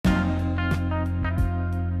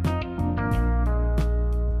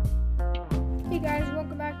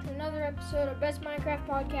episode of Best Minecraft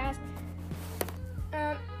Podcast.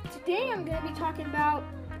 Today I'm going to be talking about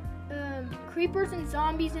creepers and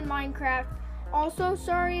zombies in Minecraft. Also,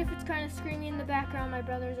 sorry if it's kind of screaming in the background. My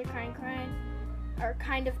brothers are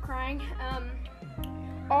kind of crying.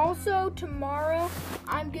 Also, tomorrow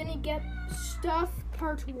I'm going to get Stuff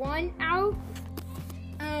Part 1 out.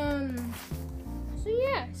 So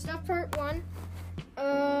yeah, Stuff Part 1.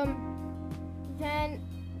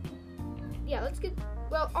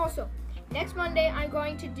 Also, next Monday I'm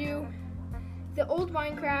going to do the old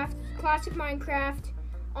Minecraft, classic Minecraft,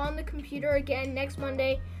 on the computer again next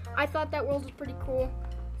Monday. I thought that world was pretty cool,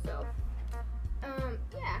 so,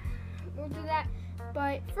 yeah, we'll do that.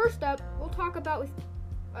 But first up, we'll talk about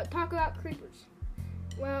creepers.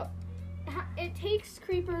 Well, it takes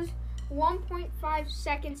creepers 1.5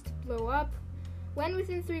 seconds to blow up. When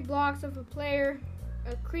within 3 blocks of a player,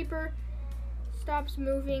 a creeper stops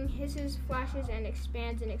moving, hisses, flashes, and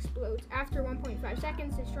expands and explodes. After 1.5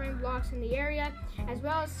 seconds, destroying blocks in the area, as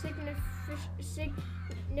well as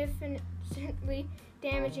significantly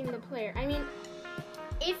damaging the player. I mean,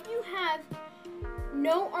 if you have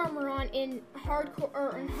no armor on in hardcore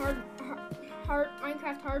or in hard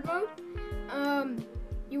Minecraft hard mode,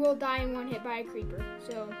 you will die in one hit by a creeper.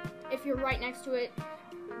 So if you're right next to it,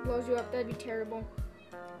 blows you up, that'd be terrible.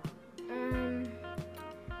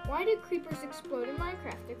 Why do creepers explode in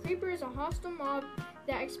Minecraft? The creeper is a hostile mob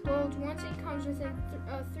that explodes once it comes within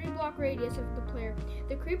a 3-block radius of the player.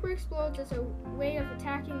 The creeper explodes as a way of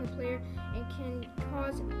attacking the player and can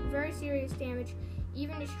cause very serious damage,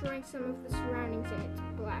 even destroying some of the surroundings in its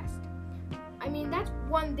blast. I mean, that's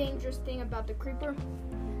one dangerous thing about the creeper.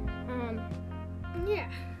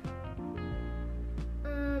 Yeah.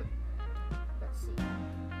 Let's see.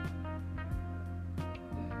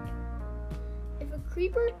 If a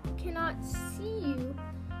creeper cannot see you,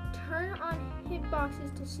 turn on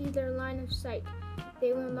hitboxes to see their line of sight.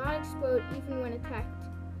 They will not explode even when attacked.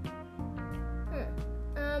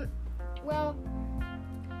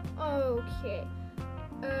 Okay.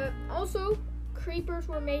 Also, creepers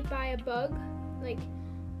were made by a bug. Like,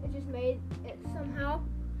 it just made it somehow.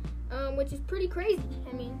 Which is pretty crazy.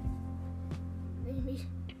 I mean,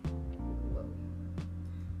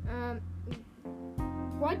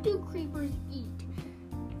 what do creepers eat?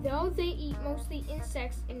 Though they eat mostly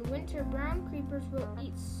insects, in winter brown creepers will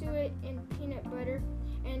eat suet and peanut butter,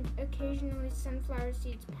 and occasionally sunflower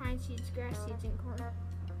seeds, pine seeds, grass seeds, and corn.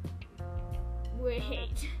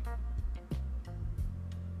 Wait.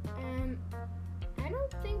 I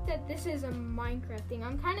don't think that this is a Minecraft thing.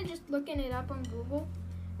 I'm kind of just looking it up on Google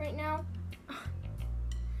right now.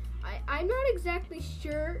 I'm not exactly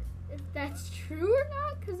sure if that's true or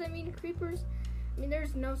not, because I mean, creepers,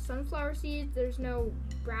 there's no sunflower seeds, there's no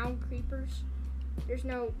brown creepers, there's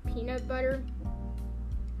no peanut butter,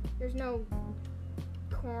 there's no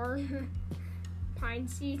corn, pine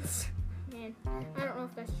seeds. Man, I don't know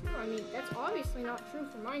if that's true. I mean, that's obviously not true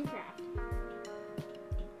for Minecraft.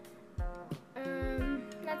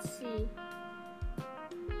 Let's see.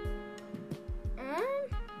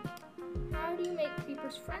 How do you make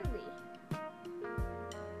creepers friendly?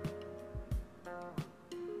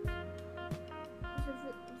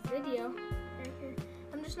 Video right here.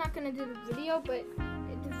 I'm just not gonna do the video, but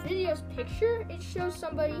the video's picture, it shows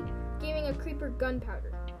somebody giving a creeper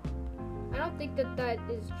gunpowder. I don't think that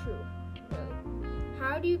is true, really.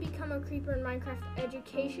 How do you become a creeper in Minecraft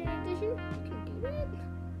Education Edition? You can do that.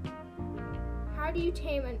 How do you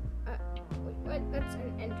tame that's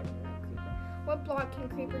an ender, not creeper. What block can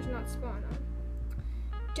creepers not spawn on?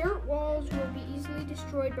 Dirt walls will be easily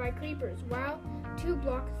destroyed by creepers, while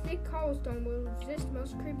 2-block thick cobblestone will resist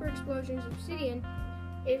most creeper explosions. Obsidian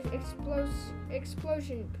is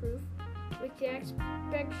explosion-proof, with the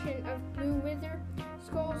exception of blue wither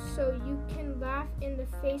skulls, so you can laugh in the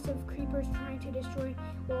face of creepers trying to destroy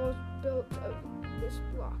walls built of this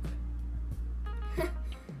block.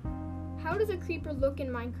 How does a creeper look in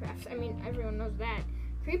Minecraft? I mean, everyone knows that.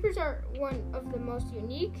 Creepers are one of the most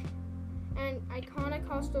unique and iconic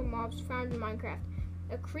hostile mobs found in Minecraft.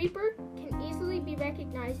 A creeper can easily be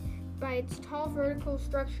recognized by its tall vertical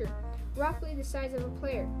structure, roughly the size of a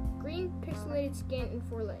player, green pixelated skin, and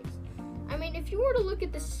 4 legs. I mean, if you were to look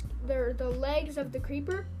at the legs of the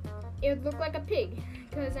creeper, it would look like a pig,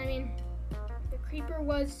 because, I mean, the creeper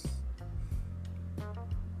was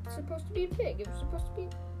supposed to be a pig. It was supposed to be a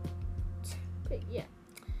pig, yeah.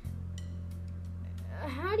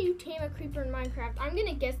 How do you tame a creeper in Minecraft? I'm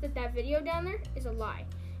gonna guess that video down there is a lie,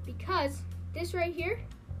 because this right here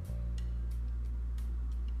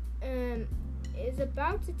is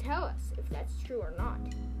about to tell us if that's true or not.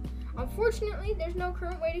 Unfortunately, there's no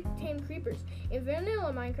current way to tame creepers. In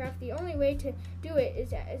vanilla Minecraft, the only way to do it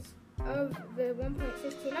is as of the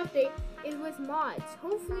 1.16 update is with mods.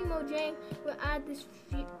 Hopefully Mojang will add this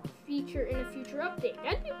feature in a future update.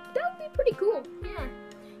 That would be pretty cool. Yeah.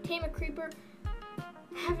 Tame a creeper,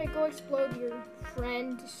 have it go explode your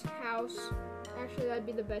friend's house. Actually, that'd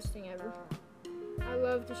be the best thing ever. I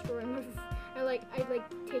love destroying my I like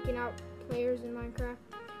taking out players in Minecraft.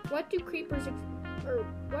 What do creepers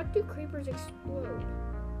explode?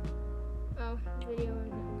 Oh, video. I'm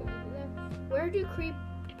not gonna do that. Where do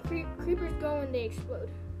creepers go when they explode?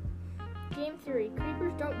 Game theory.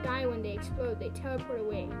 Creepers don't die when they explode. They teleport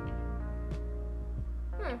away.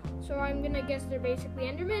 Huh. So I'm gonna guess they're basically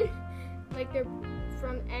Endermen. Like they're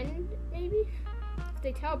from End, maybe? If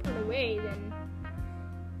they teleport away, then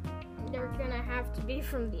they're gonna have to be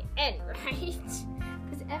from the end, right?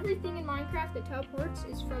 Because everything in Minecraft that teleports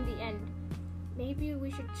is from the end. Maybe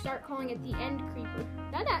we should start calling it the End Creeper.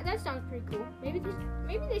 That sounds pretty cool. Maybe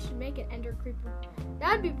they should make an Ender Creeper.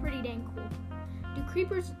 That'd be pretty dang cool. Do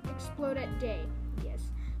creepers explode at day?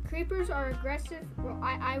 Yes. Creepers are aggressive. Well,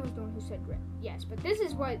 I was the one who said yes, but this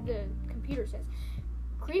is what the computer says.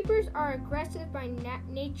 Creepers are aggressive by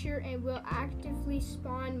nature and will actively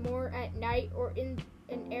spawn more at night or in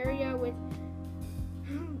an area with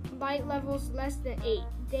light levels less than 8.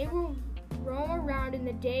 They will roam around in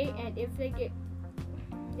the day, and if they get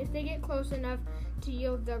close enough to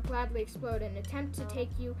you, they'll gladly explode and attempt to take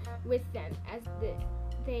you with them as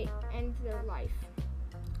they end their life.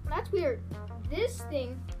 That's weird. This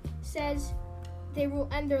thing says they will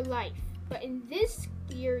end their life, but in this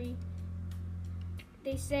theory,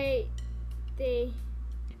 they say they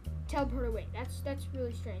teleport away. That's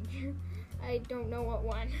really strange. I don't know what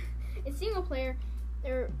one. In single player,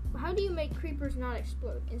 how do you make creepers not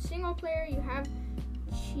explode? In single player, you have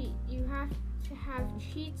to have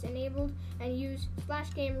cheats enabled and use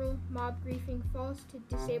 /game rule, mob griefing, false to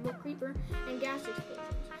disable creeper, and gas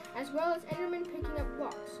explosions, as well as Enderman picking up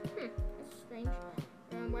blocks. That's strange.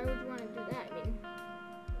 Why would you want to do that? I mean,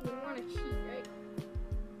 you don't want to cheat, right?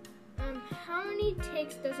 How many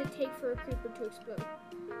takes does it take for a creeper to explode?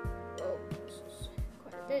 Well,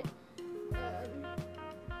 quite a bit.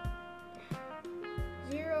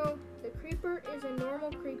 0. The creeper is a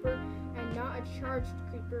normal creeper and not a charged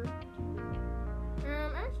creeper.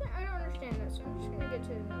 Actually, I don't understand that, so I'm just gonna get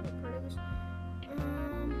to another part of this.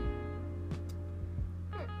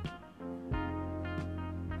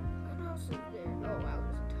 What else is there? Oh wow,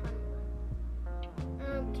 there's a ton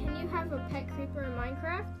more. Can you have a pet creeper in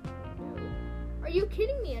Minecraft? No. Are you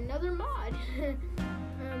kidding me? Another mod?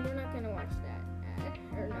 We're not gonna watch that ad,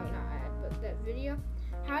 or no, not ad, but that video.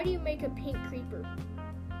 How do you make a pink creeper?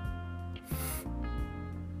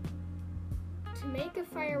 To make a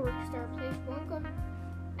firework star, place one gun.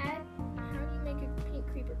 Add. How do you make a pink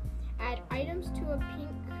creeper? Add items to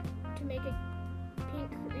make a pink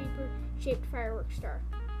creeper-shaped firework star.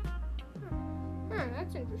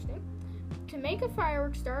 That's interesting. To make a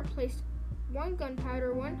firework star, place 1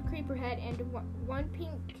 gunpowder, 1 creeper head, and 1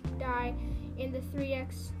 pink dye in the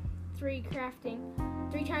 3x3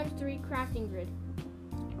 crafting grid.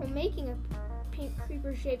 When making a pink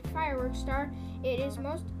creeper-shaped firework star, it is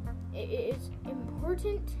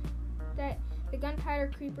important that the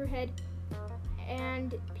gunpowder, creeper head,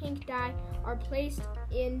 and pink dye are placed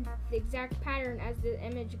in the exact pattern as the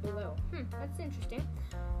image below. That's interesting.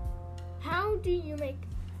 How do you make...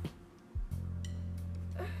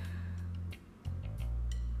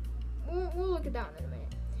 We'll look at that in a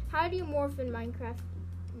minute. How do you morph in Minecraft?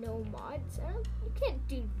 No mods? You can't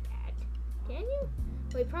do that, can you?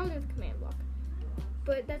 Wait, probably with command block.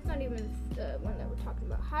 But that's not even the one that we're talking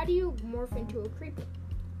about. How do you morph into a creeper?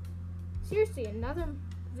 Seriously, another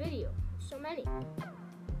video. So many.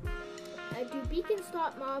 Do beacons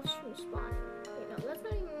stop mobs from spawning? Wait, no, that's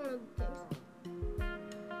not even one of the things.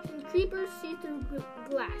 Can creepers see through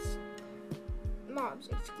glass? Mobs,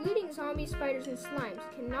 excluding zombies, spiders, and slimes,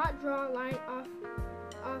 cannot draw a line off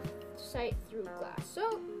sight through glass.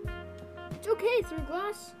 So, it's okay through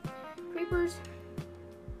glass. Creepers,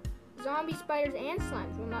 zombies, spiders, and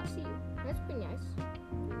slimes will not see you. That's pretty nice.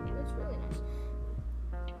 That's really nice.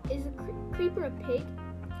 Is a creeper a pig?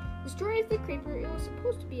 The story of the creeper, it was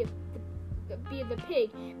supposed to be the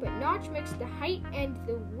pig, but Notch mixed the height and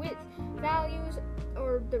the width values,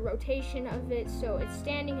 or the rotation of it, so it's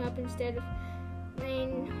standing up instead of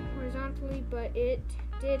laying horizontally, but it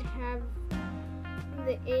did have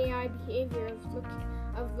the AI behavior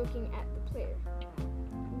of looking at the player.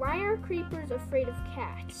 Why are creepers afraid of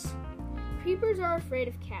cats? Creepers are afraid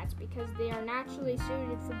of cats because they are naturally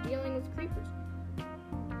suited for dealing with creepers.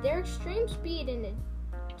 Their extreme speed and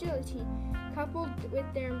agility, coupled with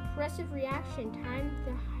their impressive reaction time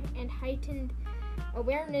and heightened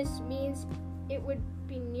awareness, means it would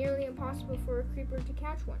be nearly impossible for a creeper to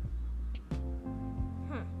catch one.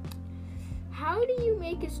 How do you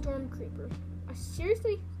make a storm creeper?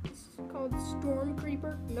 Seriously? This is called storm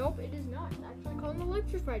creeper? Nope, it is not. It's actually called an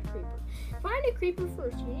electrified creeper. Find a creeper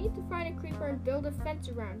first. You need to find a creeper and build a fence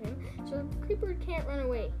around him so that the creeper can't run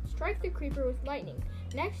away. Strike the creeper with lightning.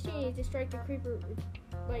 Next, you need to strike the creeper with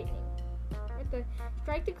lightning.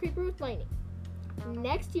 Strike the creeper with lightning.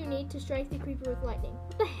 Next, you need to strike the creeper with lightning.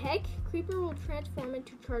 What the heck? Creeper will transform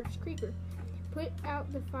into charged creeper. Put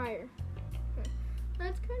out the fire.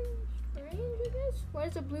 That's kind of strange, I guess. What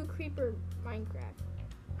is a blue creeper Minecraft?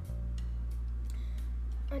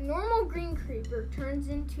 A normal green creeper turns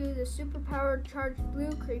into the superpowered charged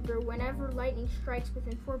blue creeper whenever lightning strikes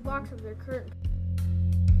within 4 blocks of their current.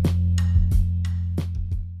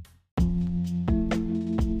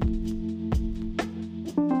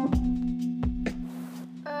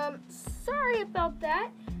 Sorry about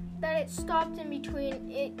that it stopped in between.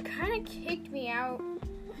 It kind of kicked me out.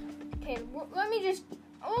 Okay,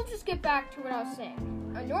 I'll just get back to what I was saying.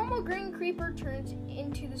 A normal green creeper turns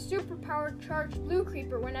into the superpowered charged blue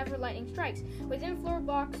creeper whenever lightning strikes, within 4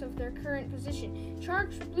 blocks of their current position.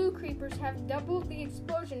 Charged blue creepers have doubled the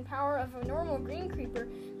explosion power of a normal green creeper,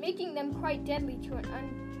 making them quite deadly to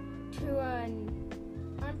an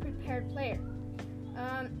unprepared player.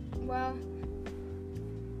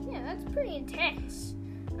 Yeah, that's pretty intense.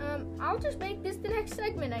 I'll just make this the next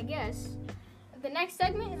segment, I guess. The next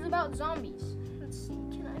segment is about zombies. Let's see,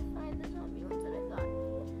 can I find the zombie ones that I thought?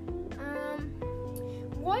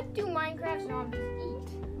 What do Minecraft zombies eat?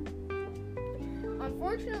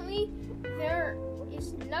 Unfortunately, there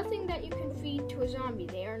is nothing that you can feed to a zombie.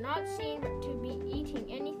 They are not seen to be eating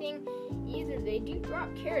anything either. They do drop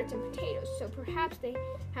carrots and potatoes, so perhaps they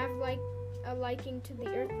have a liking to the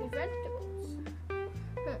earthly vegetables.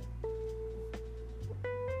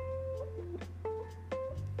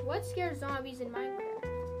 What scares zombies in Minecraft?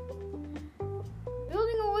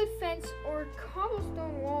 Building a wood fence or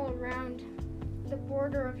cobblestone wall around the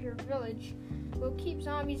border of your village will keep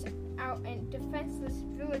zombies out and defenseless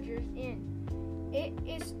villagers in. It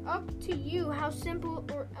is up to you how simple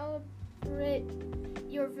or elaborate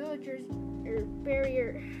your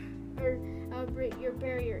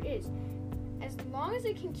barrier is. As long as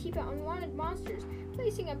it can keep out unwanted monsters,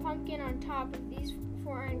 placing a pumpkin on top of these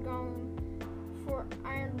 4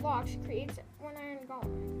 iron blocks creates 1 iron golem.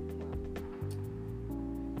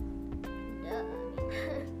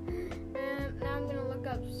 Now I'm gonna look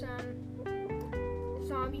up some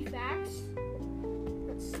zombie facts.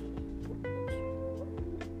 Let's see.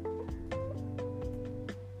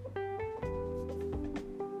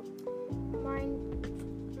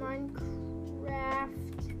 Minecraft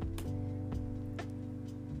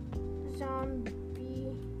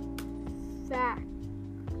zombie fact.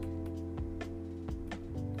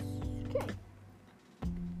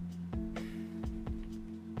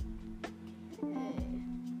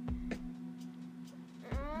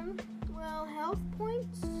 Health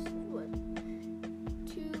points,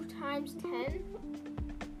 2 times 10.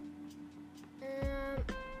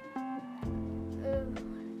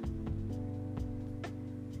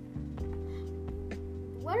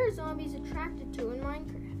 What are zombies attracted to in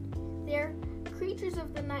Minecraft? They're creatures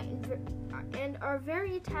of the night and are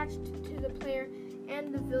very attached to the player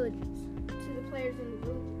and the villagers.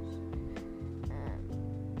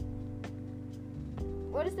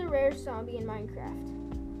 What is the rarest zombie in Minecraft?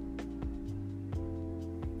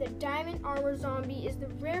 The diamond armor zombie is the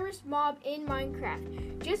rarest mob in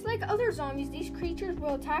Minecraft. Just like other zombies, these creatures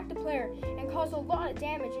will attack the player and cause a lot of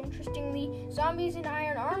damage. Interestingly, zombies in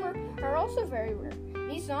iron armor are also very rare.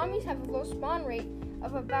 These zombies have a low spawn rate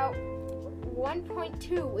of about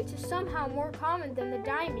 1.2, which is somehow more common than the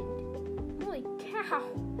diamond. Holy cow,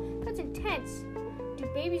 that's intense. Do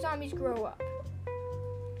baby zombies grow up?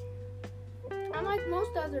 Unlike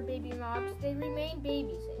most other baby mobs, they remain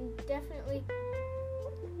babies and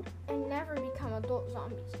never become adult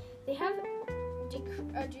zombies. They have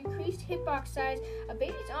a decreased hitbox size. A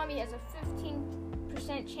baby zombie has a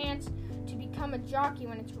 15% chance to become a jockey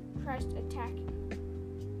when it's pressed attacking.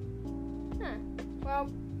 Well,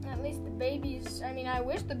 at least the babies, I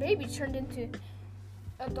wish the babies turned into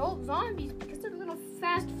adult zombies because they're a little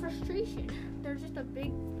fast frustration. They're just a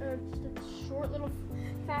short little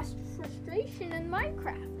fast frustration in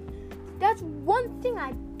Minecraft. That's one thing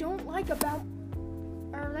I don't like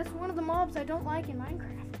that's one of the mobs I don't like in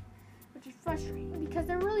Minecraft, which is frustrating because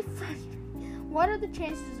they're really frustrating. What are the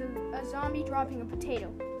chances of a zombie dropping a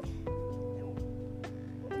potato?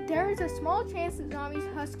 There is a small chance that zombies,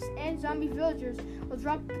 husks, and zombie villagers will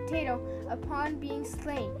drop a potato upon being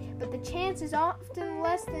slain, but the chance is often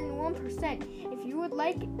less than 1%. If you would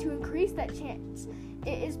like to increase that chance,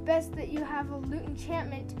 it is best that you have the loot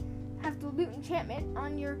enchantment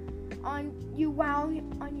on you while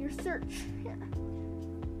on your search.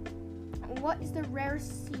 What is the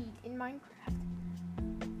rarest seed in Minecraft?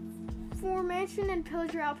 4 mansion and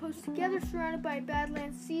pillager outposts together surrounded by a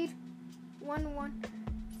badlands seed.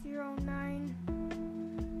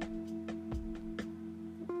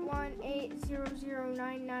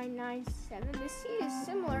 11099997. This seed is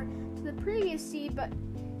similar to the previous seed, but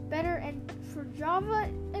better. And for Java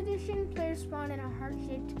edition, players spawn in a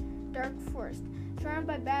heart-shaped dark forest surrounded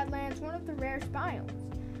by badlands, one of the rarest biomes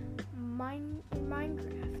in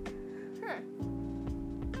Minecraft.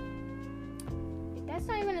 That's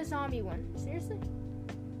not even a zombie one. Seriously?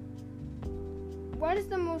 What is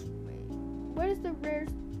the rarest?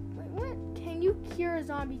 Wait, what? Can you cure a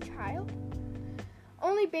zombie child?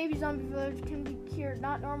 Only baby zombie villagers can be cured,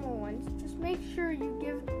 not normal ones. Just make sure you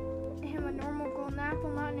give him a normal golden apple,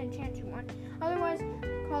 not an enchanted one. Otherwise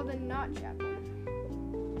called a notch apple.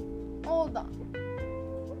 Hold on.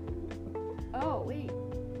 Oh, wait.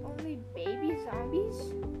 Only baby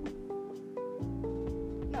zombies?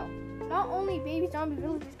 No. Not only baby zombie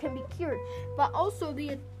villagers can be cured, but also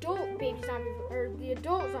the adult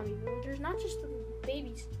zombie villagers, not just the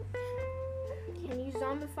babies. Can you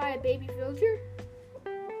zombify a baby villager?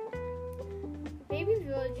 Baby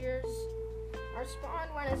villagers are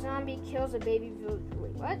spawned when a zombie kills a baby villager.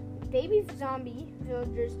 Wait, what? Baby zombie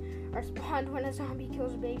villagers are spawned when a zombie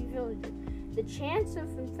kills a baby villager. The chance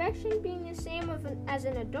of infection being the same as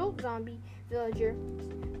an adult zombie villager.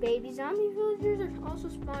 Baby zombie villagers are also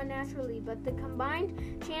spawned naturally, but the combined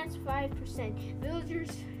chance 5%. Villagers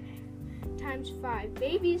times 5.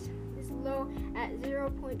 Babies is low at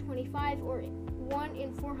 0.25 or 1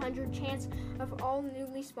 in 400 chance of all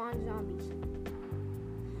newly spawned zombies.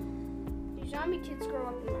 Do zombie kids grow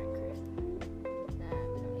up in Minecraft?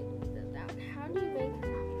 How do you make a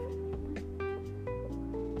zombie?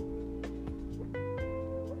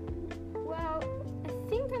 Well, I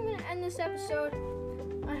think I'm going to end this episode.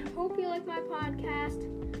 I hope you like my podcast.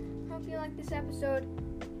 Hope you like this episode.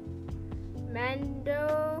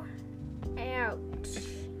 Mando out.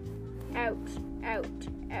 Out.